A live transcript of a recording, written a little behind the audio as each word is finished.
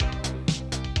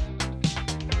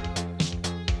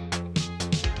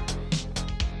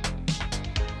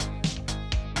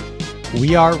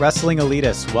We are Wrestling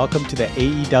Elitists. Welcome to the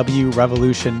AEW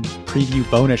Revolution Preview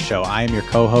Bonus Show. I am your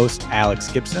co-host, Alex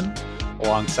Gibson,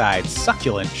 alongside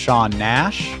succulent Sean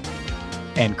Nash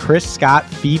and Chris Scott.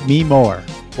 Feed me more.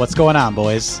 What's going on,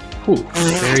 boys? Ooh,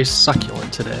 very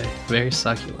succulent today. Very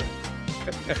succulent.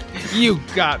 You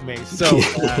got me so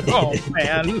bad. Oh,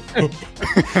 man.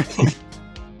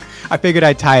 I figured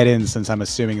I'd tie it in since I'm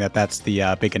assuming that that's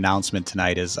the big announcement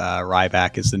tonight is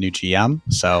Ryback is the new GM.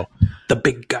 So the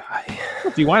big guy.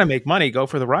 If you want to make money, go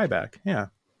for the Ryback. Yeah.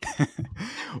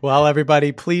 Well,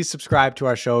 everybody, please subscribe to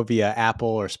our show via Apple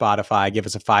or Spotify. Give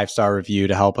us a 5-star review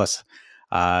to help us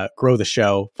grow the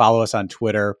show. Follow us on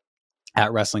Twitter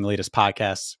at Wrestling Elitists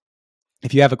Podcasts.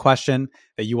 If you have a question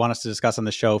that you want us to discuss on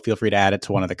the show, feel free to add it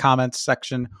to one of the comments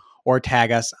section or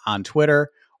tag us on Twitter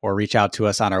or reach out to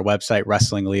us on our website,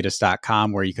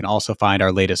 WrestlingElitists.com, where you can also find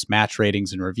our latest match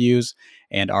ratings and reviews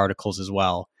and articles as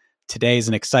well. Today is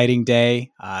an exciting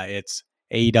day. It's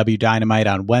AEW Dynamite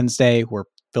on Wednesday. We're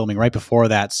filming right before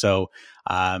that. So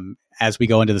as we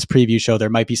go into this preview show, there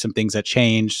might be some things that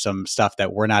change, some stuff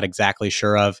that we're not exactly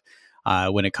sure of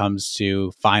when it comes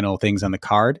to final things on the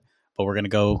card. But we're going to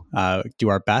go do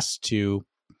our best to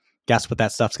guess what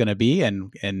that stuff's going to be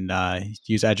and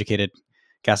use educated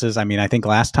guesses. I mean, I think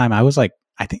last time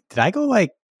did I go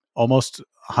like almost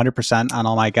 100% on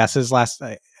all my guesses last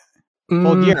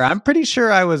full year? I'm pretty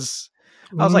sure I was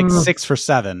like 6 for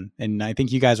 7, and I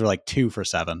think you guys were like 2 for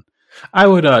 7. I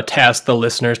would task the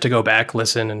listeners to go back,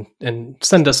 listen, and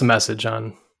send us a message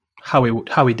on how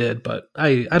we did, but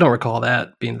I don't recall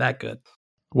that being that good.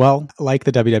 Well, like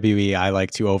the WWE, I like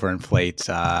to overinflate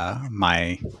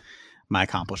my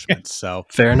accomplishments. So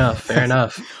fair enough.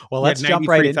 Well, let's jump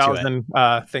right into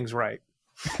it. Things right.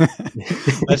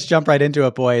 Let's jump right into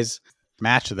it, boys.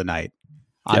 Match of the night: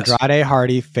 Andrade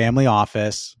Hardy Family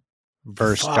Office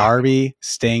versus Darby,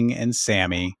 Sting, and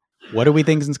Sammy. What do we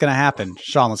think is going to happen?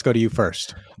 Sean, let's go to you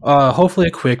first. Hopefully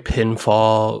a quick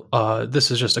pinfall.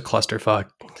 This is just a clusterfuck.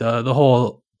 The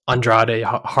whole Andrade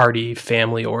Hardy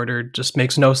family order just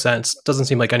makes no sense. Doesn't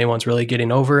seem like anyone's really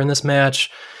getting over in this match.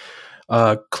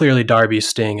 Clearly Darby,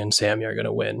 Sting, and Sammy are going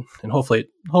to win, and hopefully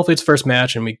it's first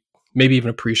match, and we maybe even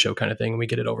a pre-show kind of thing, and we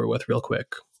get it over with real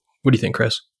quick. What do you think,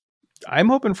 Chris? I'm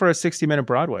hoping for a 60-minute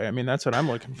Broadway. I mean, that's what I'm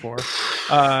looking for.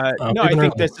 I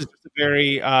think this is a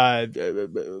very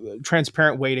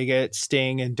transparent way to get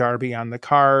Sting and Darby on the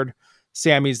card.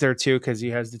 Sammy's there too because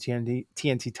he has the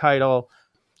TNT title.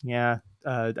 Yeah,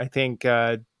 I think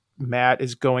Matt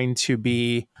is going to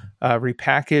be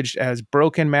repackaged as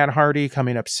Broken Matt Hardy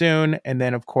coming up soon. And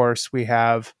then, of course, we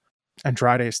have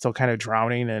Andrade is still kind of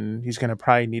drowning, and he's going to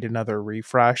probably need another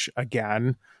refresh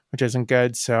again, which isn't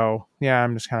good. So, yeah,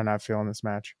 I'm just kind of not feeling this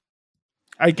match.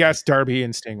 I guess Darby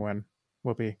and Sting win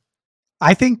will be.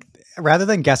 I think rather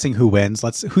than guessing who wins,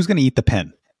 who's going to eat the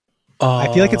pin?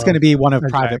 I feel like it's going to be one of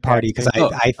Private Party because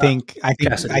I think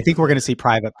we're going to see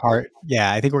Private Party.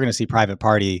 Yeah, I think we're going to see Private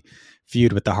Party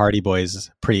feud with the Hardy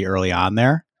Boys pretty early on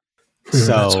there.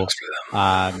 So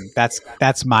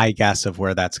that's my guess of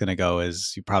where that's going to go.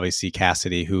 Is you probably see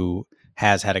Cassidy, who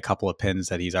has had a couple of pins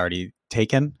that he's already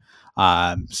taken.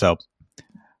 So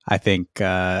I think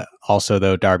also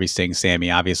though Darby, Sting, Sammy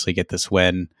obviously get this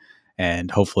win, and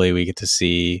hopefully we get to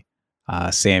see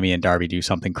Sammy and Darby do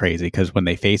something crazy because when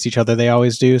they face each other, they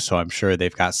always do. So I'm sure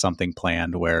they've got something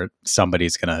planned where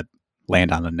somebody's going to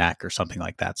land on the neck or something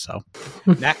like that. So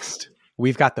next,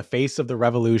 we've got the Face of the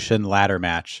Revolution ladder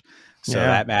match. So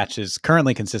that match is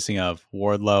currently consisting of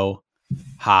Wardlow,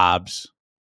 Hobbs,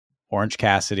 Orange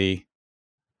Cassidy,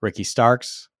 Ricky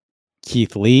Starks,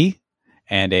 Keith Lee,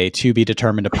 and a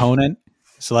to-be-determined opponent.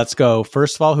 So let's go.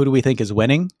 First of all, who do we think is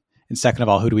winning? And second of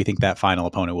all, who do we think that final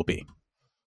opponent will be?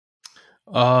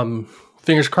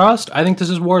 Fingers crossed. I think this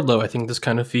is Wardlow. I think this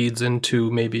kind of feeds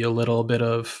into maybe a little bit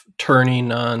of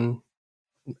turning on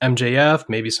MJF,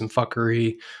 maybe some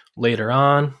fuckery later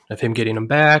on of him getting him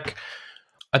back.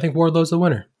 I think Wardlow's the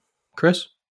winner. Chris?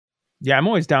 Yeah, I'm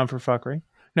always down for fuckery.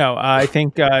 No, I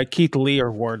think Keith Lee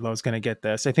or Wardlow is going to get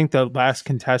this. I think the last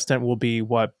contestant will be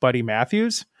Buddy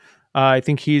Matthews. I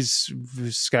think he's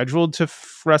scheduled to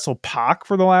wrestle Pac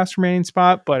for the last remaining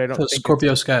spot, but I don't think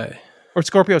Scorpio Sky. Or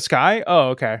Scorpio Sky? Oh,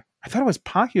 okay. I thought it was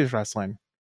Pac he was wrestling.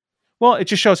 Well, it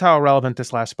just shows how irrelevant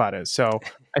this last spot is. So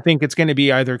I think it's going to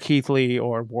be either Keith Lee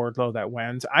or Wardlow that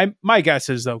wins. My guess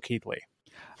is, though, Keith Lee.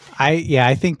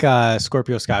 I think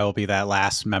Scorpio Sky will be that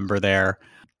last member there.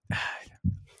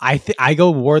 I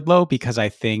go Wardlow because I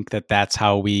think that's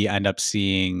how we end up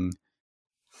seeing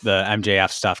the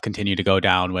MJF stuff continue to go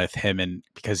down with him, and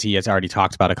because he has already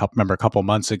talked about a couple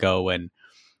months ago when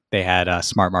they had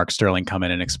Smart Mark Sterling come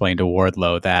in and explain to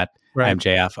Wardlow that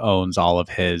MJF owns all of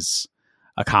his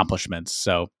accomplishments.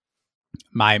 So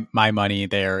my money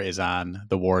there is on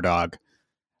the War Dog.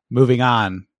 Moving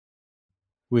on,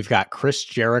 we've got Chris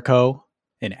Jericho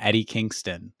and Eddie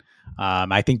Kingston.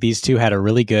 I think these two had a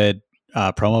really good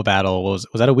promo battle. Was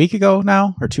that a week ago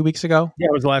now or 2 weeks ago? Yeah,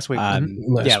 it was last week.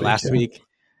 Last week.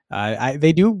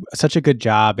 They do such a good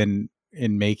job in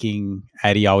making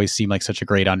Eddie always seem like such a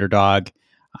great underdog.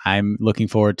 I'm looking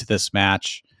forward to this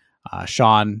match.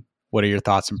 Sean, what are your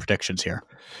thoughts and predictions here?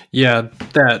 Yeah,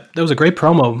 that was a great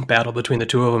promo battle between the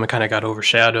two of them. It kind of got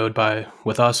overshadowed by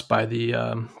the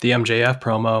MJF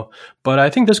promo, but I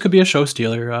think this could be a show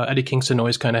stealer. Eddie Kingston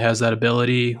always kind of has that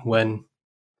ability when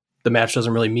the match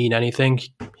doesn't really mean anything.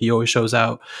 He always shows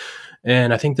out.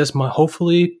 And I think this might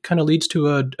hopefully kind of leads to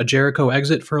a Jericho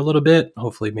exit for a little bit.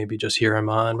 Hopefully maybe just hear him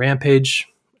on Rampage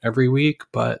every week,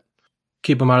 but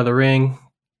keep him out of the ring.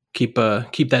 Keep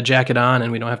that jacket on,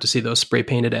 and we don't have to see those spray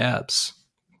painted abs.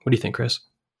 What do you think, Chris?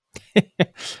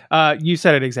 You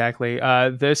said it exactly.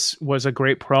 This was a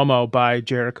great promo by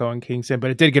Jericho and Kingston, but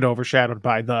it did get overshadowed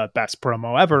by the best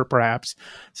promo ever, perhaps.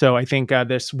 So I think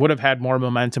this would have had more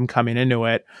momentum coming into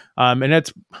it. And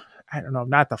it's, I don't know,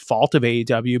 not the fault of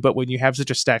AEW, but when you have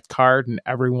such a stacked card and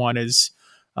everyone is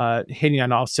hitting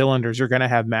on all cylinders, you're going to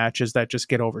have matches that just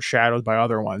get overshadowed by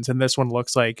other ones. And this one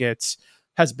looks like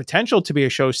has potential to be a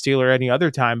show stealer any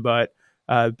other time, but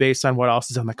based on what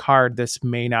else is on the card, this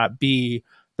may not be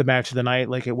the match of the night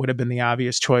like it would have been the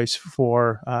obvious choice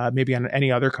for maybe on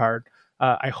any other card.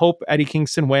 I hope Eddie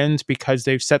Kingston wins because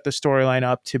they've set the storyline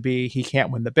up to be he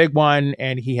can't win the big one,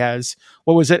 and he has,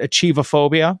 what was it,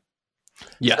 achievophobia?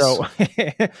 Yes.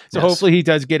 So hopefully he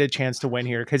does get a chance to win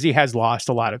here because he has lost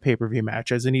a lot of pay-per-view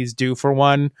matches and he's due for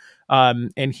one.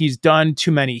 And he's done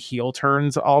too many heel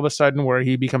turns all of a sudden where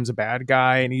he becomes a bad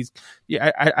guy. And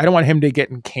I don't want him to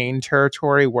get in Kane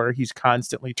territory where he's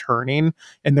constantly turning.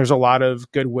 And there's a lot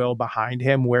of goodwill behind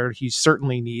him where he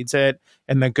certainly needs it.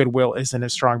 And the goodwill isn't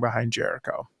as strong behind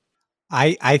Jericho.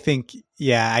 I think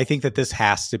that this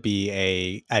has to be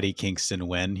a Eddie Kingston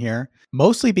win here,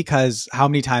 mostly because how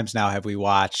many times now have we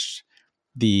watched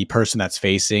the person that's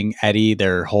facing Eddie?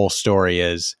 Their whole story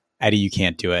is, Eddie, you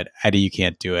can't do it. Eddie, you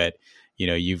can't do it. You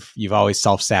know, you've always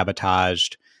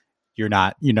self-sabotaged. You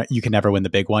can never win the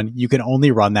big one. You can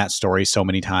only run that story so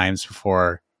many times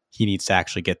before he needs to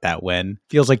actually get that win.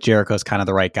 Feels like Jericho's kind of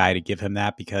the right guy to give him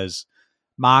that because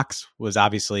Mox was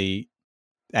obviously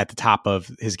at the top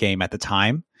of his game at the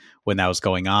time when that was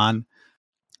going on.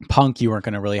 Punk, you weren't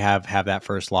going to really have that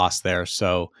first loss there.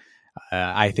 So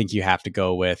I think you have to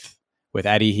go with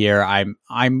Eddie here.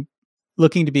 I'm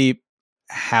looking to be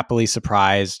happily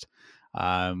surprised.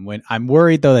 When I'm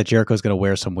worried though that Jericho's going to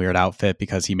wear some weird outfit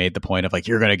because he made the point of like,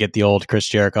 you're going to get the old Chris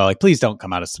Jericho. Like, please don't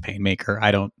come out as the Painmaker.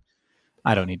 I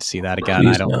don't need to see that again.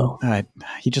 Please, I don't know.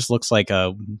 He just looks like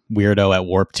a weirdo at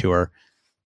Warped Tour.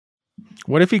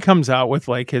 What if he comes out with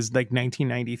like his like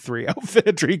 1993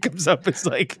 outfit? Or he comes up as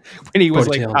like when he was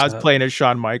like cosplaying as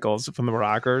Shawn Michaels from the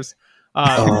Rockers.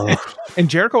 And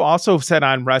Jericho also said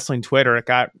on wrestling Twitter, it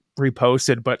got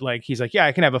reposted, but like he's like, yeah,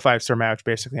 I can have a 5-star match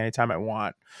basically anytime I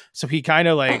want. So he kind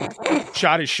of like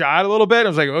shot his shot a little bit. I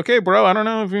was like, okay, bro, I don't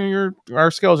know if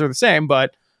our skills are the same,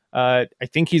 but I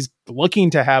think he's looking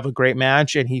to have a great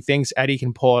match and he thinks Eddie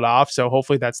can pull it off. So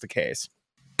hopefully that's the case.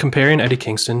 Comparing Eddie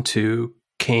Kingston to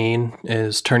Kane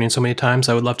is turning so many times.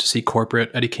 I would love to see corporate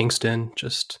Eddie Kingston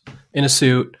just in a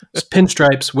suit,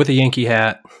 pinstripes with a Yankee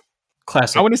hat.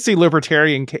 Classic. I want to see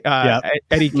libertarian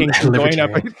Eddie Kingston going up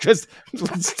and just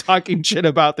talking shit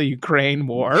about the Ukraine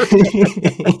war.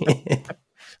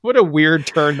 What a weird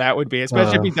turn that would be,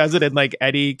 especially if he does it in like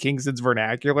Eddie Kingston's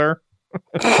vernacular.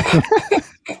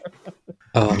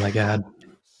 Oh my God.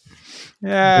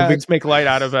 Yeah, let's make light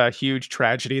out of a huge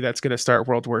tragedy that's going to start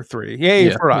World War III. Yay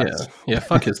for us. Yeah,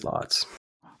 fuck his thoughts.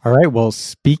 All right, well,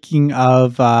 speaking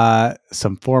of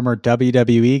some former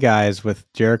WWE guys with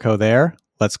Jericho there,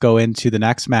 let's go into the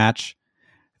next match.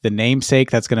 The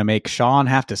namesake that's going to make Sean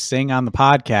have to sing on the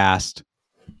podcast,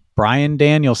 Bryan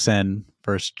Danielson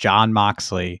versus Jon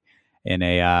Moxley in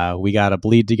a we got to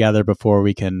bleed together before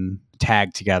we can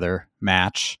tag together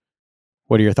match.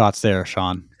 What are your thoughts there,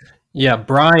 Sean? Yeah,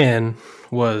 Bryan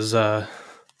was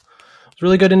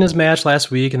really good in his match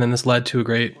last week, and then this led to a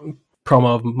great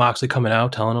promo of Moxley coming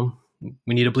out, telling him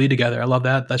we need to bleed together. I love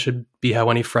that. That should be how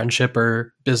any friendship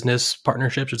or business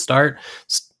partnership should start.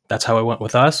 That's how it went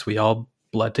with us. We all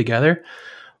bled together.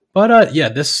 But yeah,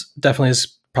 this definitely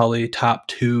is probably top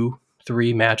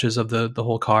 2-3 matches of the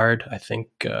whole card. I think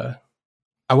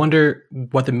I wonder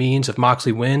what that means if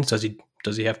Moxley wins.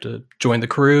 Does he have to join the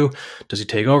crew? Does he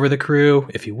take over the crew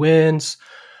if he wins?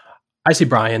 I see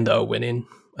Bryan, though, winning.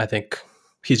 I think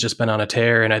he's just been on a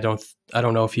tear, and I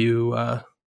don't know if you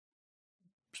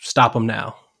stop him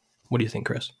now. What do you think,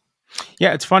 Chris?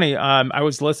 Yeah, it's funny. I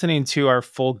was listening to our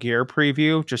Full Gear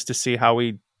preview just to see how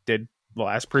we did the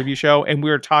last preview show, and we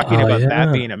were talking about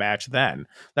that being a match. Then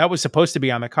that was supposed to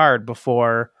be on the card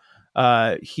before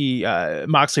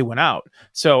Moxley went out.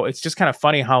 So it's just kind of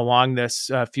funny how long this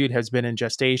feud has been in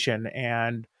gestation,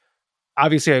 and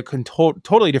obviously a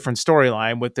totally different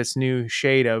storyline with this new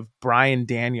shade of Bryan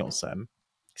Danielson.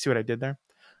 See what I did there?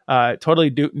 Totally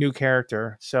new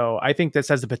character. So I think this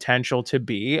has the potential to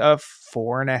be a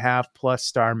 4.5+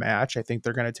 star match. I think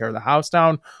they're going to tear the house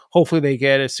down. Hopefully they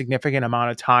get a significant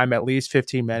amount of time, at least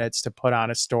 15 minutes to put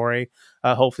on a story.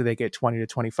 Hopefully they get 20 to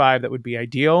 25. That would be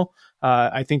ideal.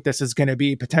 I think this is going to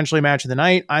be potentially match of the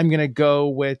night. I'm going to go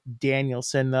with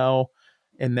Danielson though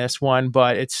in this one,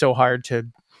 but it's so hard to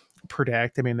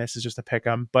predict. I mean, this is just a pick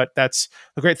 'em, but that's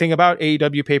the great thing about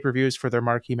AEW pay-per-views for their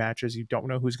marquee matches. You don't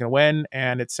know who's going to win,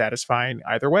 and it's satisfying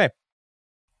either way.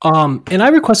 And I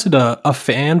requested a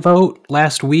fan vote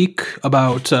last week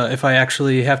about if I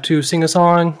actually have to sing a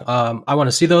song. I want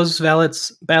to see those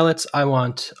ballots. I'm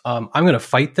going to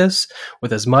fight this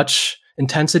with as much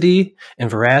intensity and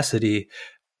veracity,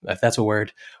 if that's a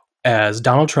word, as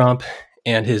Donald Trump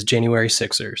and his January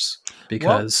Sixers.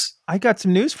 Because I got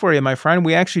some news for you, my friend.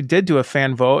 We actually did do a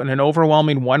fan vote, and an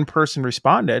overwhelming one person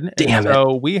responded.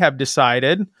 So we have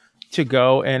decided to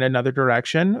go in another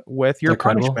direction with your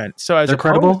punishment. So as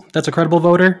credible, that's a credible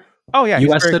voter. Oh yeah,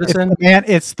 U.S. citizen.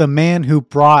 It's the man who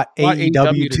brought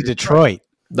AEW to Detroit.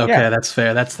 Okay, that's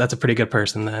fair. That's a pretty good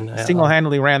person then.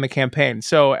 Single-handedly ran the campaign.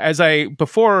 So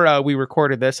before we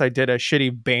recorded this, I did a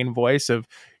shitty Bane voice of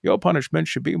your punishment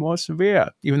should be more severe,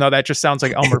 even though that just sounds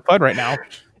like Elmer Fudd right now.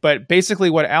 But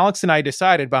basically what Alex and I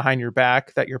decided behind your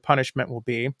back that your punishment will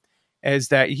be is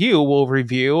that you will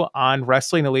review on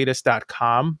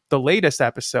WrestlingElitist.com the latest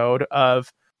episode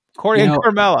of Corey and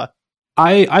Carmella.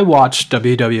 I watched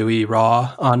WWE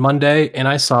Raw on Monday, and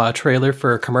I saw a trailer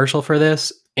for a commercial for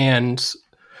this, and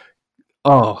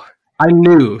I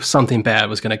knew something bad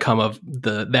was going to come of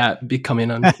that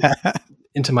becoming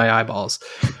into my eyeballs.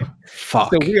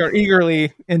 Fuck. So we are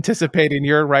eagerly anticipating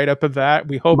your write-up of that.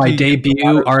 We hope my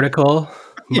debut article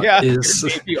is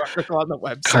debut article on the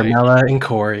website. Carmella and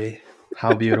Corey.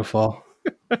 How beautiful.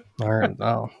 All right.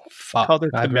 Oh, fuck.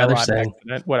 I'd rather say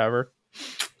whatever.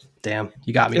 Damn,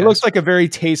 you got me. It looks like a very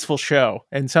tasteful show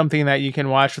and something that you can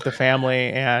watch with the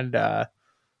family and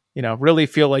really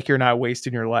feel like you're not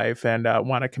wasting your life and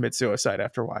want to commit suicide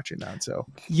after watching that. So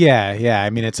yeah. I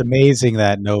mean, it's amazing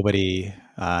that no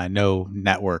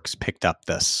networks picked up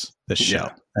this show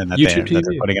and that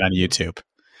they're putting it on YouTube.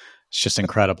 It's just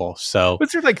incredible. So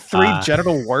was there like 3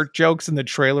 genital wart jokes in the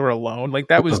trailer alone? Like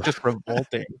that was just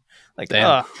revolting. Like,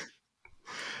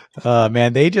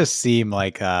 man, they just seem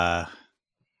like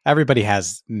everybody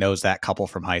knows that couple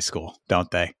from high school, don't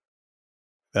they?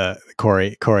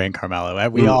 Corey and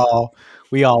Carmella.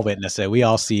 We all witness it. We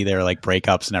all see their like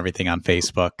breakups and everything on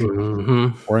Facebook.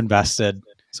 Mm-hmm. We're invested.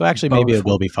 So actually, maybe it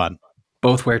will be fun.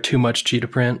 Both wear too much cheetah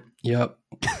print. Yep,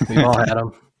 we've all had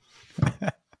them.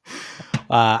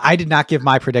 I did not give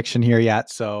my prediction here yet,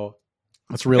 so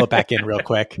let's reel it back in real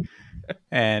quick.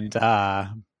 And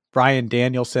Bryan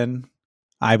Danielson,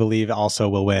 I believe, also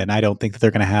will win. I don't think that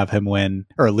they're going to have him win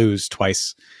or lose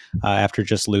twice after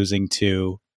just losing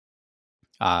to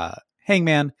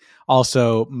Hangman.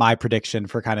 Also, my prediction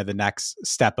for kind of the next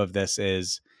step of this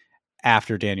is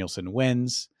after Danielson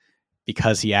wins,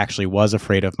 because he actually was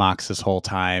afraid of Mox this whole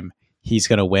time, he's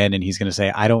going to win and he's going to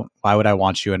say, why would I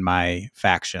want you in my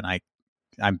faction?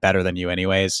 I'm better than you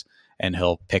anyways. And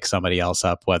he'll pick somebody else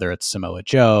up, whether it's Samoa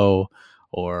Joe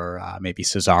or maybe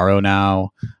Cesaro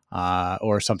now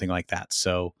or something like that.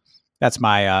 So that's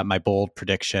my bold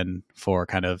prediction for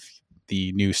kind of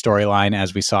the new storyline.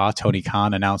 As we saw, Tony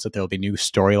Khan announced that there'll be new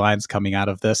storylines coming out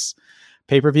of this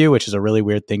pay-per-view, which is a really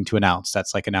weird thing to announce.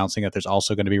 That's like announcing that there's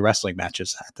also going to be wrestling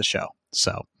matches at the show.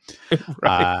 So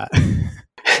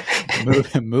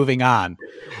moving on,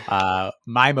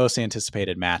 my most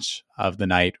anticipated match of the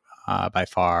night by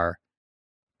far,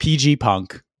 PG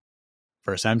Punk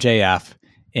versus MJF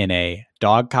in a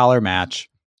dog collar match.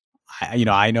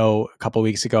 I know a couple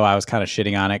weeks ago I was kind of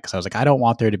shitting on it because I was like, I don't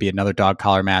want there to be another dog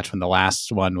collar match when the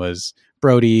last one was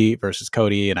Brody versus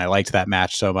Cody, and I liked that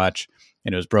match so much.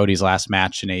 And it was Brody's last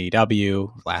match in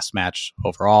AEW, last match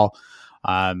overall.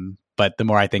 But the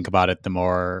more I think about it, the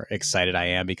more excited I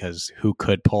am, because who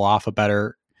could pull off a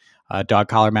better dog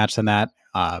collar match than that?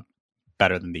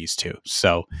 Better than these two.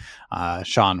 So,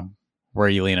 Sean, where are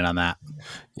you leaning on that?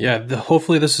 Yeah,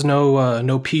 hopefully this is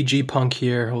no PG Punk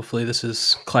here. Hopefully this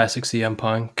is classic CM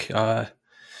Punk.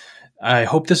 I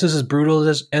hope this is as brutal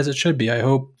as it should be. I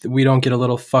hope we don't get a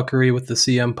little fuckery with the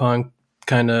CM Punk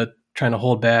kind of trying to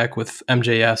hold back with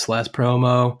MJF's last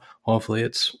promo. Hopefully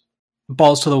it's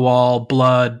balls to the wall,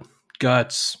 blood,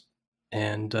 guts,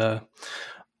 and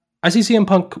I see CM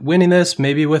Punk winning this,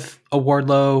 maybe with a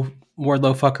Wardlow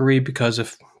fuckery, because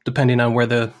if depending on where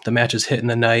the match is hitting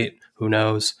the night, who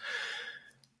knows?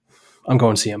 I'm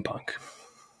going CM Punk.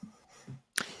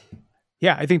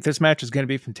 Yeah, I think this match is going to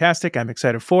be fantastic. I'm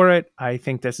excited for it. I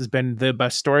think this has been the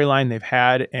best storyline they've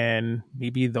had in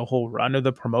maybe the whole run of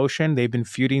the promotion. They've been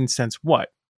feuding since what?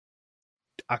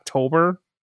 October?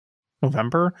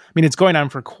 November? I mean, it's going on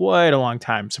for quite a long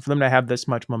time. So for them to have this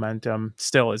much momentum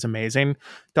still is amazing.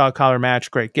 Dog collar match,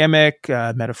 great gimmick,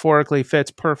 metaphorically fits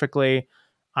perfectly.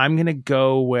 I'm going to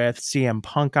go with CM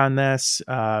Punk on this.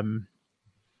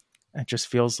 It just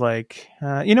feels like,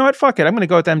 you know what? Fuck it. I'm going to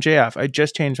go with MJF. I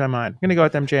just changed my mind. I'm going to go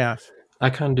with MJF. I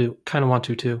kind of want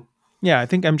to too. Yeah, I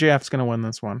think MJF's going to win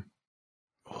this one.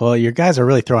 Well, you guys are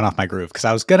really throwing off my groove, because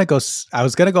I was going to go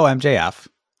MJF,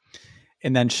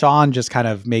 and then Sean just kind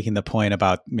of making the point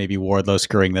about maybe Wardlow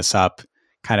screwing this up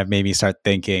kind of made me start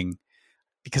thinking,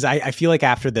 because I feel like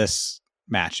after this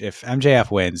match, if MJF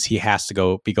wins, he has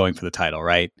to be going for the title,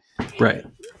 right? Right.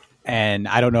 And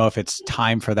I don't know if it's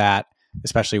time for that,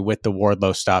 especially with the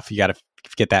Wardlow stuff. You got to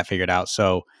get that figured out.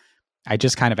 So I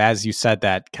just kind of, as you said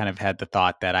that, kind of had the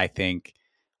thought that I think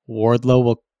Wardlow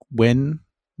will win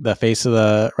the Face of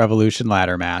the Revolution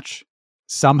ladder match,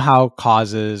 somehow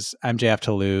causes MJF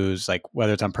to lose, like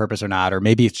whether it's on purpose or not, or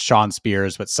maybe it's Shawn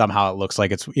Spears, but somehow it looks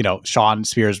like it's, Shawn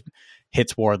Spears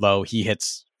hits Wardlow, he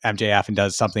hits MJF and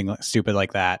does something stupid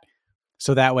like that.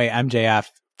 So that way MJF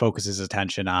focuses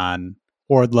attention on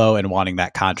Wardlow and wanting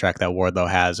that contract that Wardlow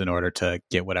has in order to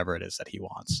get whatever it is that he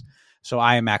wants. So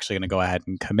I am actually going to go ahead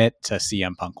and commit to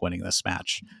CM Punk winning this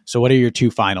match. So what are your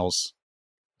two finals?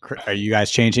 Are you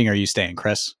guys changing or are you staying,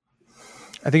 Chris?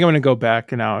 I think I'm going to go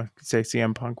back and now say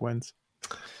CM Punk wins.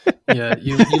 Yeah,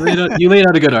 you laid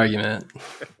out a good argument.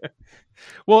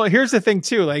 Well, here's the thing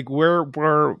too. Like we're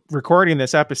recording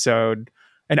this episode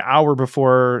an hour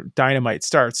before Dynamite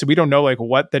starts, so we don't know like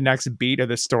what the next beat of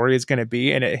the story is going to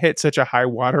be. And it hit such a high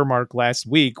watermark last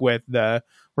week with the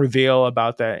reveal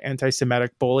about the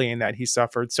anti-Semitic bullying that he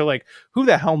suffered. So like, who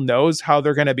the hell knows how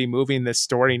they're going to be moving this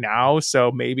story now?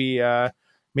 So maybe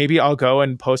I'll go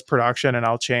in post-production and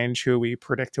I'll change who we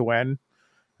predict to win,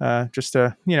 just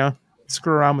to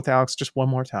screw around with Alex just one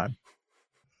more time.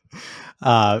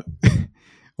 What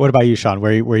about you, Sean?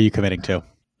 Where are you committing to?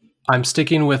 I'm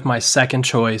sticking with my second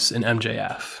choice in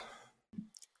MJF.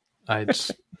 I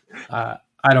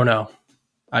don't know.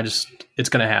 It's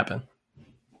going to happen.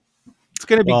 It's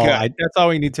going to be good. That's all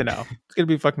we need to know. It's going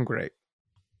to be fucking great.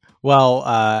 Well,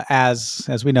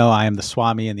 as we know, I am the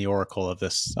Swami and the Oracle of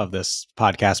this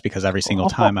podcast, because every single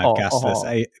time I've guessed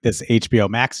this HBO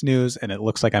Max news, and it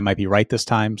looks like I might be right this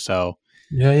time. So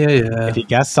yeah. If you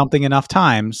guess something enough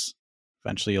times,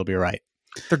 eventually you'll be right.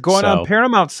 They're going on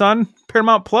Paramount, son.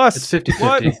 Paramount Plus. It's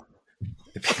 50-50.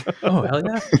 Oh, hell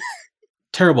yeah.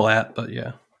 Terrible app, but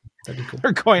yeah. That'd be cool.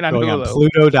 They're going on Hulu. On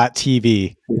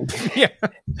Pluto.tv. Yeah.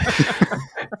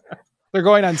 They're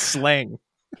going on Sling.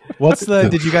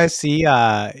 Did you guys see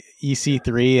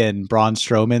EC3 and Braun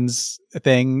Strowman's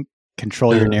thing,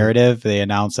 Control Your Narrative? They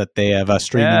announced that they have a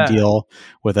streaming deal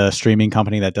with a streaming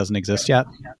company that doesn't exist yet.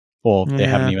 Well, they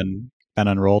haven't even been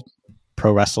unrolled.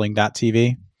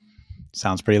 ProWrestling.tv.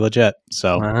 Sounds pretty legit.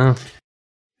 So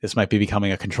this might be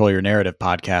becoming a Control Your Narrative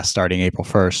podcast starting April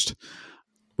 1st.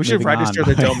 We should register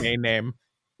the domain name.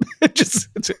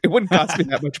 It wouldn't cost me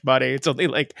that much money. It's only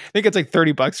I think it's like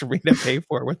 $30 for me to pay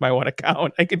for it with my one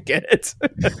account. I could get it.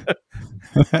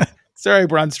 Sorry,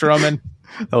 Braun Strowman.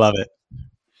 I love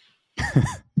it.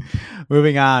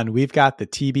 Moving on, we've got the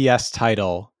TBS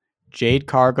title, Jade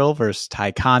Cargill versus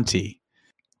Ty Conti.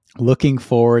 Looking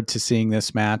forward to seeing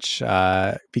this match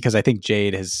because I think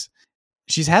Jade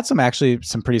she's had some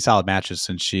pretty solid matches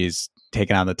since she's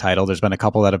taken on the title. There's been a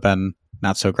couple that have been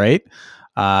not so great.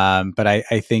 But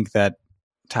I think that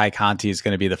Ty Conti is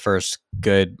going to be the first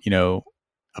good,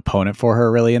 opponent for her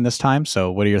really in this time.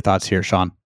 So what are your thoughts here,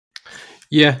 Sean?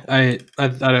 Yeah, I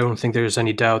don't think there's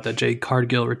any doubt that Jade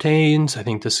Cargill retains. I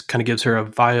think this kind of gives her a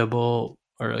viable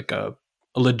or like a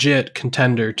legit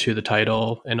contender to the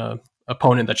title and a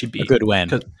opponent that she beat. A good win.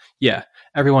 Yeah,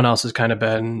 everyone else has kind of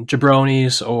been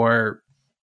jabronis or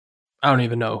I don't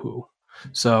even know who.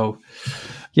 So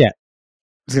yeah. I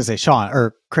was going to say, Sean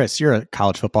or Chris, you're a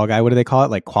college football guy. What do they call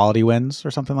it? Like quality wins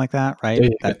or something like that, right?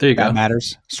 There you go. That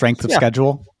matters. Strength of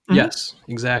schedule. Mm-hmm. Yes,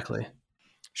 exactly.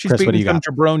 She's beating some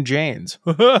Jabron Janes.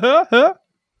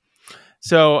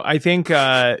 So I think,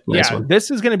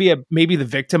 this is going to be maybe the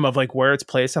victim of like where it's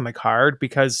placed on the card,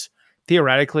 because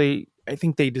theoretically, I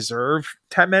think they deserve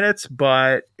 10 minutes,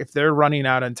 but if they're running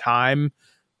out on time,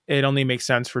 it only makes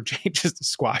sense for Jade just to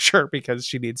squash her because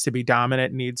she needs to be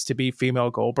dominant, needs to be female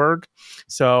Goldberg.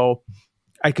 So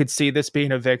I could see this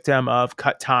being a victim of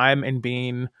cut time and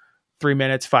being 3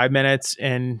 minutes, 5 minutes,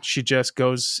 and she just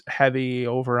goes heavy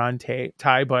over on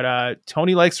Ty. But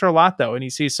Tony likes her a lot, though, and he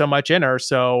sees so much in her.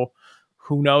 So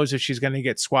who knows if she's going to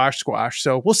get squashed.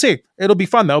 So we'll see. It'll be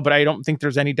fun, though, but I don't think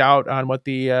there's any doubt on what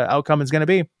the outcome is going to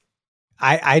be.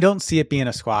 I don't see it being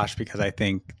a squash because I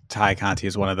think Ty Conti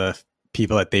is one of the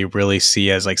people that they really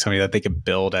see as like somebody that they could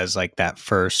build as like the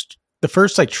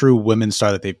first like true women's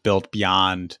star that they've built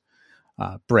beyond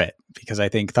Britt, because I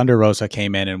think Thunder Rosa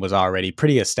came in and was already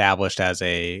pretty established as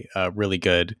a really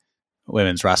good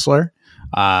women's wrestler.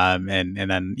 And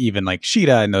then even like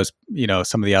Shida and those,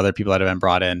 some of the other people that have been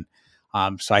brought in.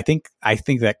 So I think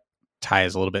that Ty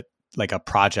is a little bit like a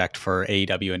project for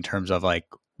AEW in terms of like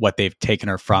what they've taken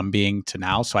her from being to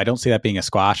now. So I don't see that being a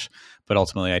squash, but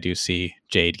ultimately I do see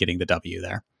Jade getting the W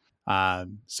there.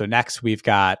 So next we've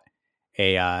got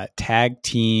a tag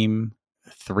team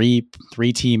three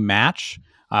team match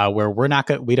where we're not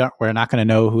going to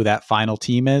know who that final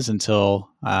team is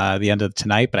until the end of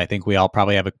tonight, but I think we all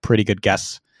probably have a pretty good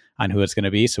guess on who it's going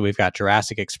to be. So we've got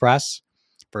Jurassic Express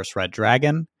versus Red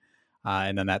Dragon,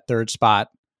 and then that third spot,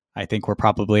 I think we're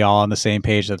probably all on the same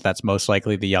page that that's most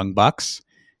likely the Young Bucks.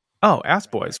 Oh, Ass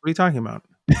Boys! What are you talking about?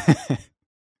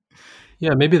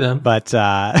 Yeah, maybe them. But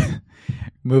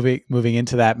moving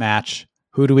into that match,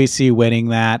 who do we see winning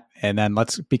that? And then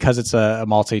because it's a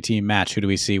multi-team match, who do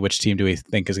we see? Which team do we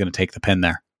think is going to take the pin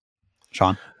there?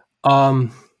 Sean?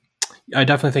 I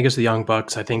definitely think it's the Young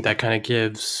Bucks. I think that kind of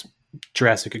gives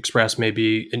Jurassic Express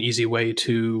maybe an easy way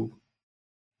to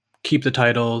keep the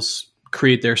titles,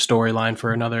 create their storyline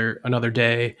for another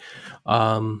day.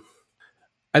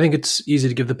 I think it's easy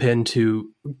to give the pin to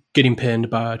getting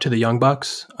pinned to the Young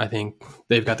Bucks. I think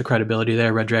they've got the credibility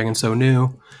there. Red Dragon's so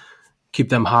new. Keep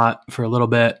them hot for a little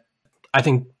bit. I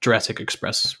think Jurassic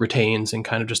Express retains in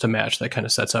kind of just a match that kind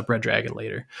of sets up Red Dragon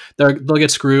later. They'll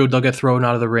get screwed. They'll get thrown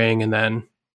out of the ring, and then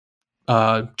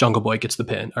Jungle Boy gets the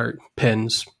pin or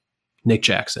pins Nick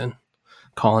Jackson.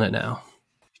 Calling it now.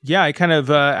 Yeah, I kind of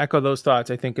echo those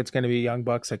thoughts. I think it's going to be Young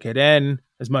Bucks that get in,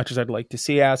 as much as I'd like to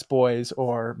see Ass Boys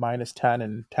or -10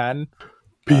 and 10.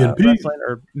 P&P.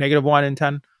 Or -1 and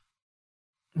 10.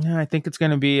 Yeah, I think it's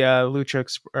going to be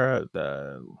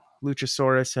the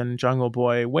Luchasaurus and Jungle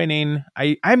Boy winning.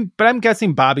 I'm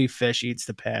guessing Bobby Fish eats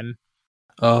the pin.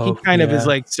 Oh, he kind of is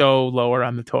like so lower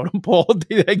on the totem pole.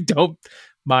 I don't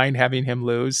mind having him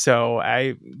lose. So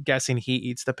I'm guessing he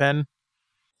eats the pin.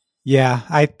 Yeah,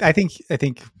 I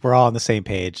think we're all on the same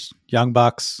page. Young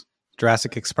Bucks,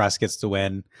 Jurassic Express gets the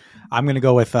win. I'm going to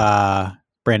go with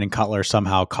Brandon Cutler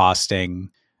somehow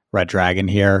costing Red Dragon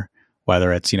here,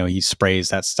 whether it's, he sprays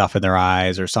that stuff in their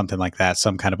eyes or something like that,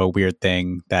 some kind of a weird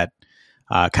thing that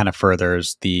kind of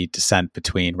furthers the descent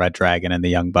between Red Dragon and the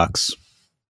Young Bucks.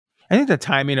 I think the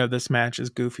timing of this match is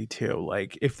goofy too.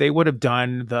 Like if they would have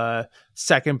done the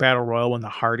second battle royal when the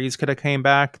Hardys could have came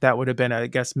back, that would have been, I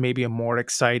guess, maybe a more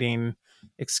exciting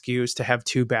excuse to have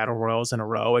two battle royals in a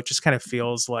row. It just kind of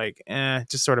feels like,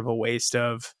 just sort of a waste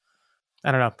of,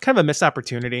 I don't know, kind of a missed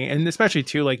opportunity. And especially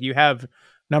too, like you have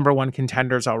number one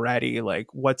contenders already. Like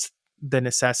what's the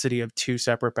necessity of two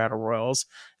separate battle royals?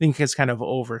 I think it's kind of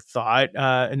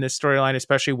overthought in this storyline,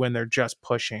 especially when they're just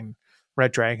pushing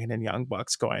Red Dragon and Young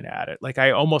Bucks going at it. Like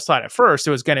I almost thought at first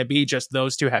it was going to be just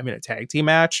those two having a tag team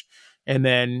match, and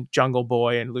then Jungle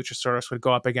Boy and Luchasaurus would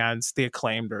go up against the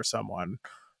Acclaimed or someone.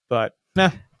 But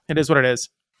it is what it is.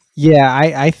 Yeah,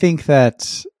 I think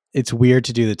that it's weird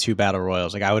to do the two battle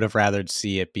royals. Like I would have rather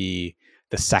see it be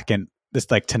the second.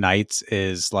 This like tonight's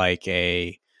is like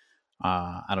a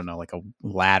I don't know, like a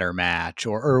ladder match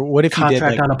or what if contract you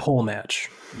did like, on a pole match?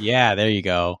 Yeah, there you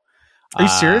go. Are you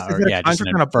serious? Is it a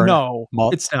contract on a no?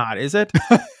 It's not. Is it?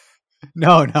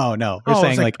 No. We're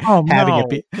saying like having it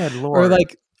be, good Lord.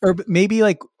 or maybe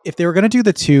like if they were going to do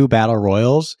the two battle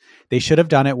royals, they should have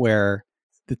done it where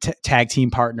the tag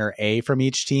team partner A from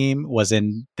each team was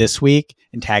in this week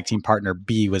and tag team partner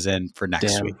B was in for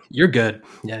next week. You're good.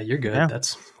 Yeah, you're good. Yeah.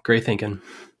 That's great thinking.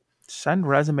 Send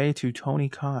resume to Tony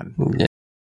Khan. Yeah.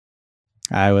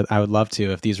 I would love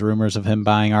to. If these rumors of him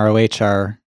buying ROH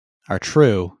are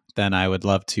true, then I would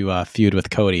love to feud with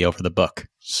Cody over the book.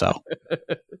 So,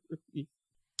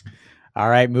 all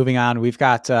right, moving on. We've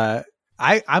got.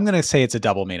 I'm going to say it's a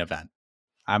double main event.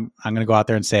 I'm going to go out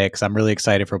there and say it because I'm really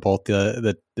excited for both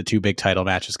the two big title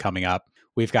matches coming up.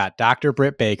 we've got Dr.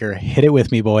 Britt Baker. Hit it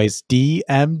with me, boys.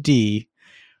 DMD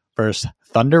versus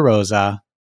Thunder Rosa.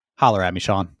 Holler at me,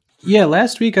 Sean. Yeah,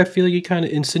 last week I feel like you kind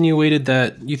of insinuated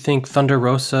that you think Thunder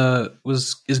Rosa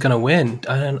is going to win,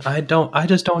 and I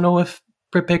just don't know if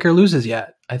Britt Baker loses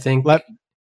yet. I think. Let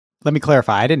me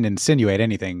clarify. I didn't insinuate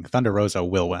anything. Thunder Rosa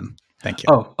will win. Thank you.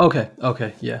 Oh,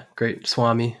 okay, yeah, great,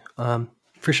 Swami.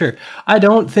 For sure. I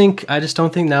just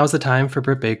don't think now's the time for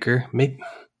Britt Baker. Maybe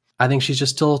I think she's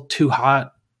just still too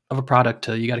hot of a product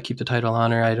you got to keep the title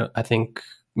on her. I think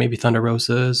maybe Thunder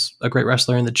Rosa is a great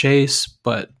wrestler in the chase,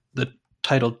 but the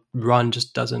title run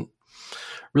just doesn't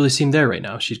really seem there right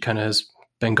now. She kind of has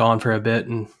been gone for a bit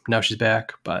and now she's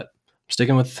back, but I'm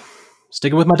sticking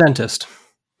with my dentist.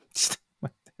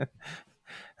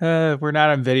 We're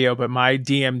not on video, but my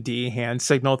DMD hand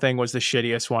signal thing was the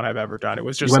shittiest one I've ever done. It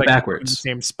was just like backwards, in the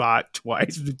same spot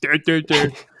twice. You hit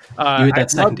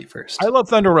that second first. I love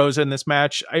Thunder Rosa in this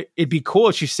match. It'd be cool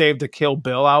if she saved the Kill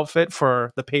Bill outfit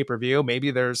for the pay-per-view.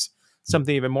 Maybe there's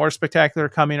something even more spectacular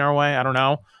coming our way. I don't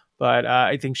know, but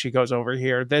I think she goes over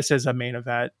here. This is a main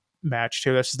event match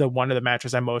too. This is one of the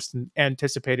matches I'm most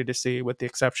anticipated to see, with the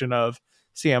exception of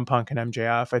CM Punk and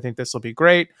MJF. I think this will be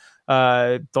great.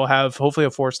 They'll have hopefully a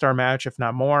 4-star match, if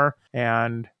not more,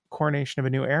 and coronation of a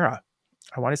new era.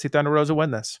 I want to see Thunder Rosa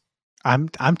win this. I'm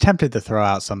tempted to throw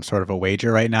out some sort of a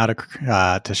wager right now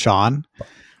to Sean.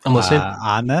 I'm listening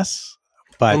on this,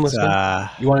 but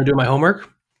you want to do my homework?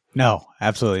 No,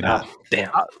 absolutely not. Oh,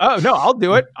 damn. No, I'll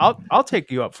do it. I'll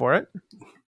take you up for it.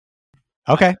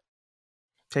 Okay,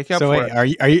 take you up. So for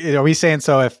wait, it. are we saying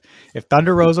so? If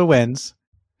Thunder Rosa wins,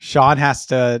 Sean has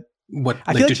to. What,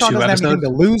 I feel like Sean doesn't have anything to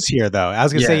lose here, though. I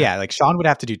was going to say, yeah, like Sean would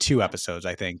have to do 2 episodes,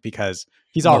 I think, because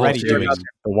he's already doing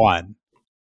the one.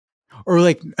 Or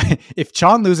like, if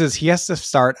Sean loses, he has to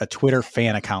start a Twitter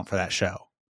fan account for that show.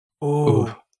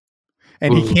 Ooh.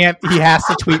 And he has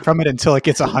to tweet from it until it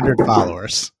gets 100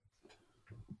 followers.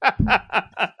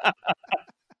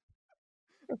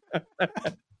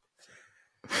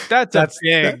 That's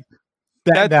big.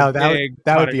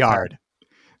 That would be hard.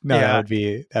 No, yeah.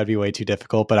 that would be way too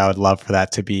difficult, but I would love for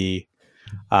that to be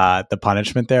the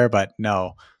punishment there, but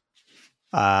no.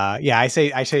 I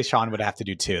say Sean would have to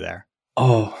do 2 there.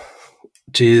 Oh,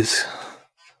 geez.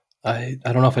 I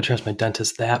don't know if I trust my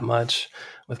dentist that much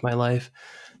with my life.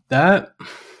 That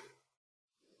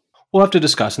we'll have to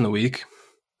discuss in the week,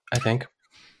 I think.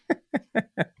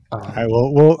 All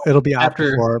right, it'll be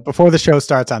before the show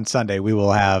starts on Sunday. We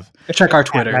will have check our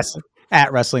Twitter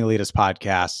at Wrestling Elitist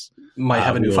Podcast. Might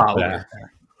have a new follower.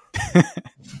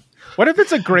 What if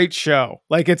it's a great show?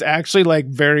 Like it's actually like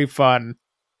very fun.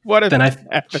 What if then I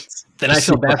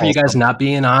feel bad for you guys not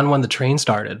being on when the train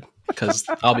started, because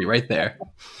I'll be right there.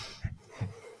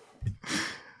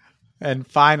 And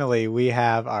finally, we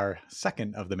have our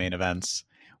second of the main events.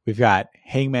 We've got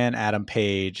Hangman Adam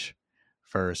Page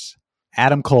versus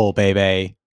Adam Cole,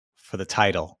 baby, for the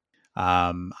title.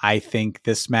 I think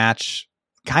this match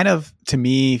kind of, to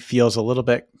me, feels a little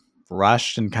bit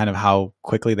rushed and kind of how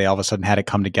quickly they all of a sudden had it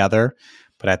come together.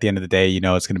 But at the end of the day,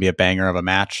 it's going to be a banger of a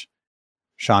match.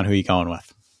 Sean, who are you going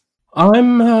with?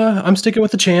 I'm sticking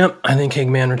with the champ. I think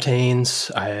Hangman retains.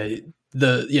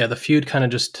 The feud kind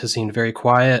of just has seemed very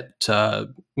quiet.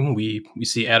 We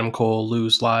see Adam Cole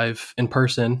lose live in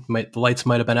person. The lights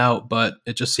might have been out, but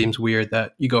it just seems weird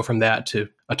that you go from that to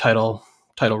a title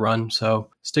run. So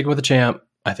sticking with the champ.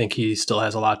 I think he still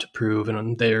has a lot to prove,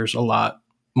 and there's a lot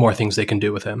more things they can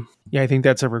do with him. Yeah, I think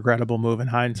that's a regrettable move in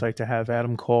hindsight to have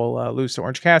Adam Cole lose to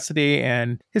Orange Cassidy,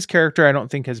 and his character I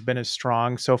don't think has been as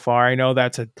strong so far. I know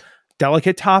that's a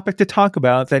delicate topic to talk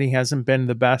about, that he hasn't been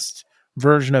the best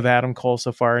version of Adam Cole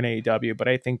so far in AEW, but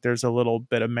I think there's a little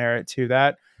bit of merit to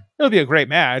that. It'll be a great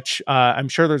match. I'm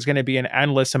sure there's going to be an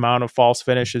endless amount of false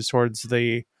finishes towards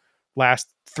the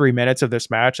last 3 minutes of this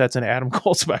match. That's an Adam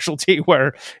Cole specialty,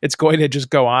 where it's going to just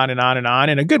go on and on and on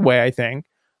in a good way, I think.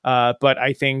 But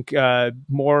I think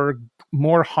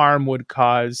more harm would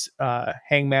cause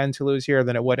Hangman to lose here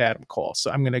than it would Adam Cole.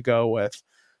 So I'm going to go with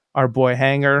our boy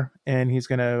Hanger, and he's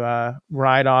going to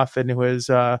ride off into his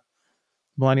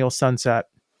millennial sunset.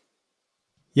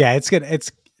 Yeah, it's good.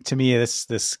 It's, to me,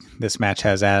 this match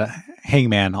has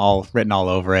Hangman all written all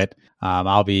over it.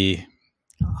 I'll be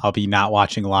not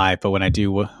watching live, but when I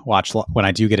do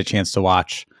get a chance to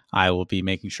watch, I will be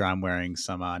making sure I'm wearing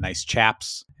some nice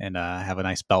chaps and have a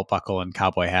nice belt buckle and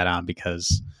cowboy hat on,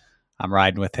 because I'm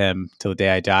riding with him till the day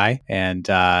I die, and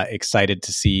excited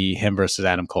to see him versus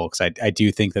Adam Cole, because I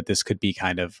do think that this could be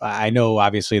kind of, I know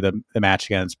obviously the match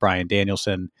against Bryan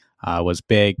Danielson was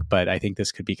big, but I think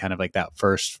this could be kind of like that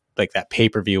first, like that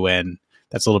pay-per-view win.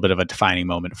 That's a little bit of a defining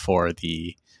moment for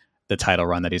the title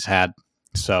run that he's had.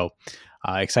 So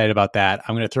excited about that.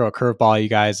 I'm going to throw a curveball, you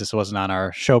guys. This wasn't on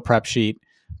our show prep sheet,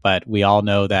 but we all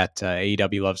know that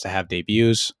AEW loves to have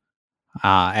debuts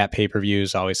at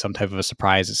pay-per-views, always some type of a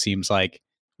surprise, it seems like.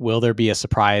 Will there be a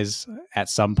surprise at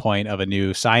some point of a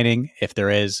new signing? If there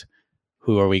is,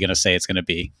 who are we going to say it's going to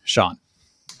be? Sean?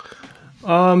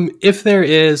 If there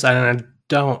is, I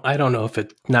don't know if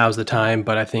now's the time,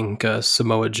 but I think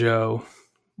Samoa Joe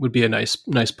would be a nice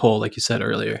pull, like you said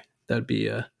earlier. That'd be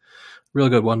a real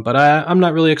good one, but I'm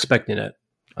not really expecting it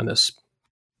on this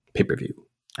pay-per-view.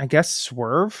 I guess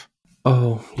Swerve.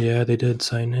 Oh yeah, they did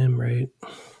sign him, right?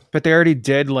 But they already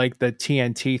did like the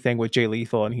TNT thing with Jay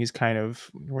Lethal, and he's kind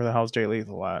of, where the hell's Jay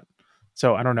Lethal at?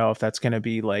 So I don't know if that's going to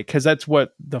be like, because that's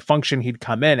what the function he'd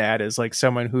come in at, is like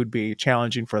someone who'd be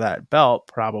challenging for that belt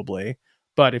probably.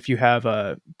 But if you have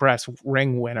a brass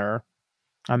ring winner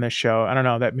on this show, I don't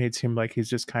know, that made seem like he's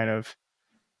just kind of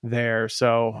there.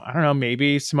 So I don't know,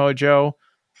 maybe Samoa Joe,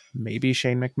 maybe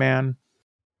Shane McMahon.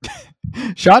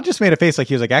 Sean just made a face like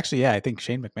he was like, actually, yeah, I think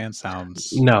Shane McMahon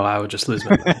sounds... No, I would just lose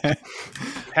my mind.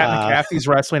 Pat McAfee's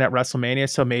wrestling at WrestleMania,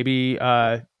 so maybe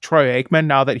Troy Aikman,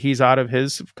 now that he's out of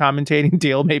his commentating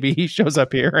deal, maybe he shows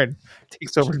up here and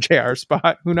takes over JR's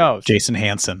spot. Who knows? Jason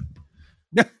Hansen.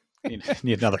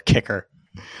 need another kicker.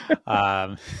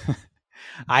 I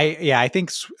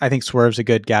think Swerve's a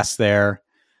good guess there.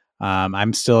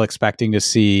 I'm still expecting to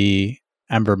see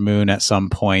Ember Moon at some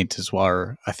point as well,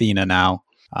 or Athena now.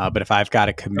 But if I've got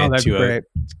to commit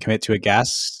to a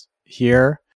guess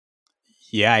here,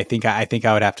 yeah, I think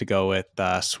I would have to go with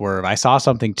Swerve. I saw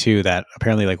something too that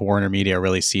apparently like Warner Media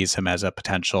really sees him as a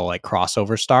potential like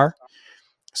crossover star.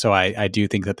 So I do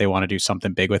think that they want to do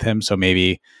something big with him. So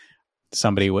maybe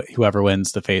whoever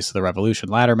wins the Face of the Revolution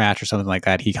ladder match or something like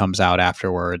that, he comes out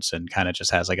afterwards and kind of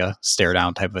just has like a stare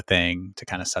down type of thing to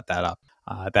kind of set that up.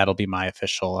 That'll be my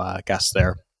official guess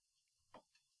there.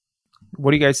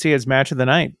 What do you guys see as match of the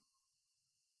night?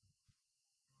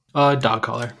 Dog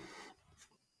collar.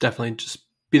 Definitely just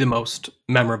be the most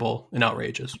memorable and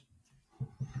outrageous.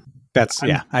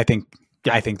 I think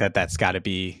that's got to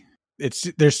be,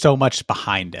 there's so much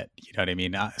behind it. You know what I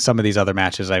mean? Some of these other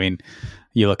matches, I mean,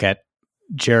 you look at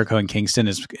Jericho and Kingston,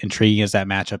 as intriguing as that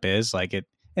matchup is, like it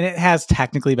has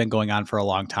technically been going on for a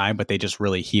long time, but they just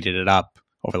really heated it up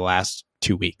over the last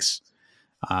 2 weeks,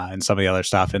 and some of the other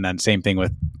stuff. And then same thing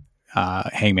with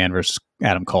Hangman versus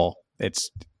Adam Cole. It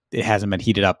hasn't been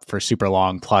heated up for super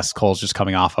long. Plus Cole's just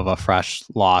coming off of a fresh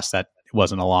loss that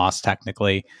wasn't a loss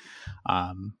technically.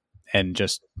 And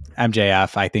just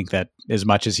MJF, I think that as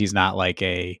much as he's not like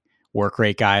a work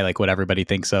rate guy, like what everybody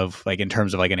thinks of, like in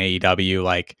terms of like an AEW,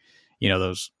 like, you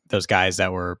know, those guys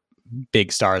that were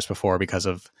big stars before because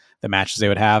of the matches they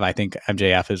would have. I think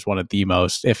MJF is one of the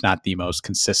most, if not the most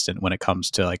consistent when it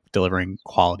comes to like delivering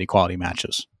quality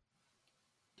matches.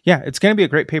 Yeah, it's going to be a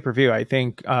great pay-per-view. I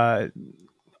think All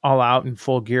Out and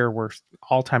Full Gear were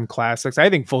all-time classics. I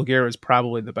think Full Gear was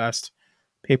probably the best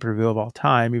pay-per-view of all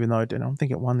time, even though I don't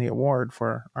think it won the award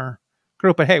for our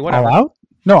group. But hey, whatever. All Out?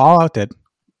 No, All Out did.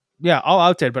 Yeah, All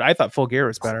Out did, but I thought Full Gear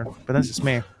was better. But that's just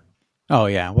me. Oh,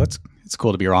 yeah. Well, it's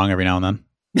cool to be wrong every now and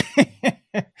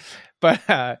then.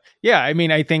 But yeah, I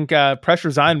mean, I think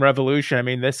Pressure's on Revolution. I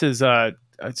mean, this is a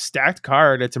stacked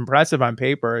card. It's impressive on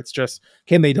paper. It's just,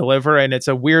 can they deliver? And it's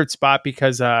a weird spot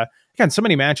because again, so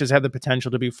many matches have the potential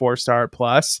to be 4-star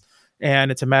plus, and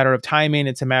it's a matter of timing.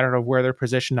 It's a matter of where they're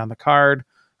positioned on the card.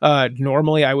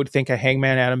 Normally I would think a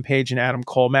Hangman Adam Page and Adam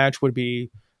Cole match would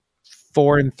be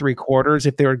 4 3/4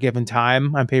 if they were given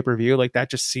time on pay-per-view. Like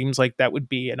that just seems like that would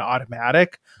be an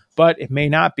automatic, but it may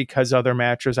not because other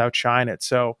matches outshine it.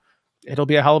 So it'll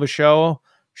be a hell of a show.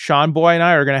 Sean Boy and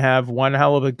I are going to have one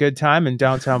hell of a good time in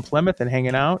downtown Plymouth and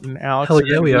hanging out. And Alex, hell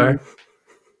yeah, we are.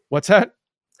 What's that?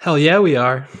 Hell yeah, we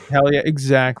are. Hell yeah,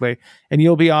 exactly. And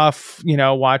you'll be off,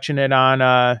 watching it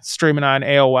on streaming on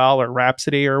AOL or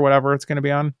Rhapsody or whatever it's going to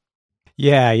be on.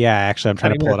 Yeah. Actually, I'm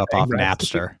trying to pull it up off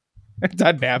Napster. It's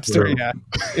on Napster. Yeah.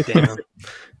 Damn.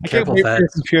 I can't wait for your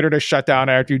computer to shut down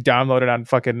after you download it on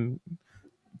fucking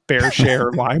BearShare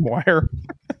or LimeWire.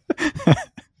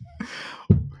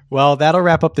 Well, that'll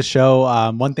wrap up the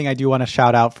show. One thing I do want to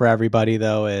shout out for everybody,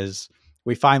 though, is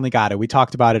we finally got it. We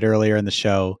talked about it earlier in the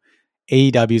show.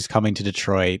 AEW is coming to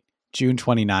Detroit, June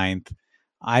 29th.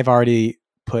 I've already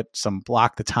put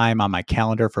block the time on my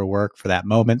calendar for work for that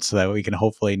moment so that we can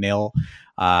hopefully nail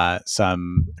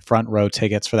some front row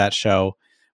tickets for that show.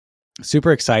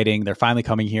 Super exciting. They're finally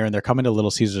coming here, and they're coming to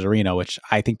Little Caesars Arena, which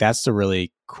I think that's the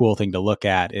really cool thing to look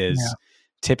at is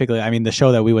typically, I mean, the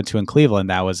show that we went to in Cleveland,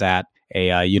 that was at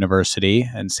a university,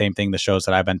 and same thing, the shows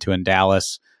that I've been to in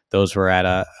Dallas, those were at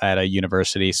a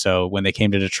university. So when they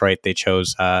came to Detroit, they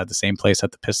chose the same place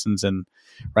that the Pistons and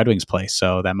Red Wings play.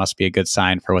 So that must be a good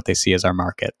sign for what they see as our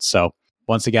market. So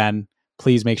once again,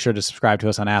 please make sure to subscribe to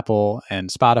us on Apple and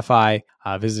Spotify.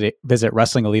 Visit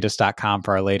WrestlingElitist.com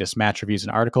for our latest match reviews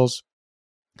and articles.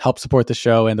 Help support the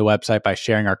show and the website by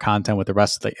sharing our content with the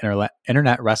rest of the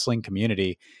internet wrestling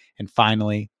community. And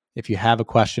finally, if you have a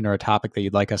question or a topic that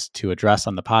you'd like us to address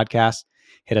on the podcast,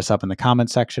 hit us up in the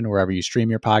comments section wherever you stream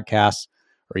your podcasts,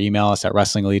 or email us at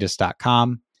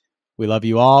WrestlingElitist.com. We love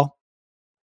you all.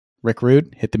 Rick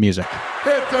Rude, hit the music.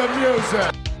 Hit the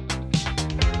music.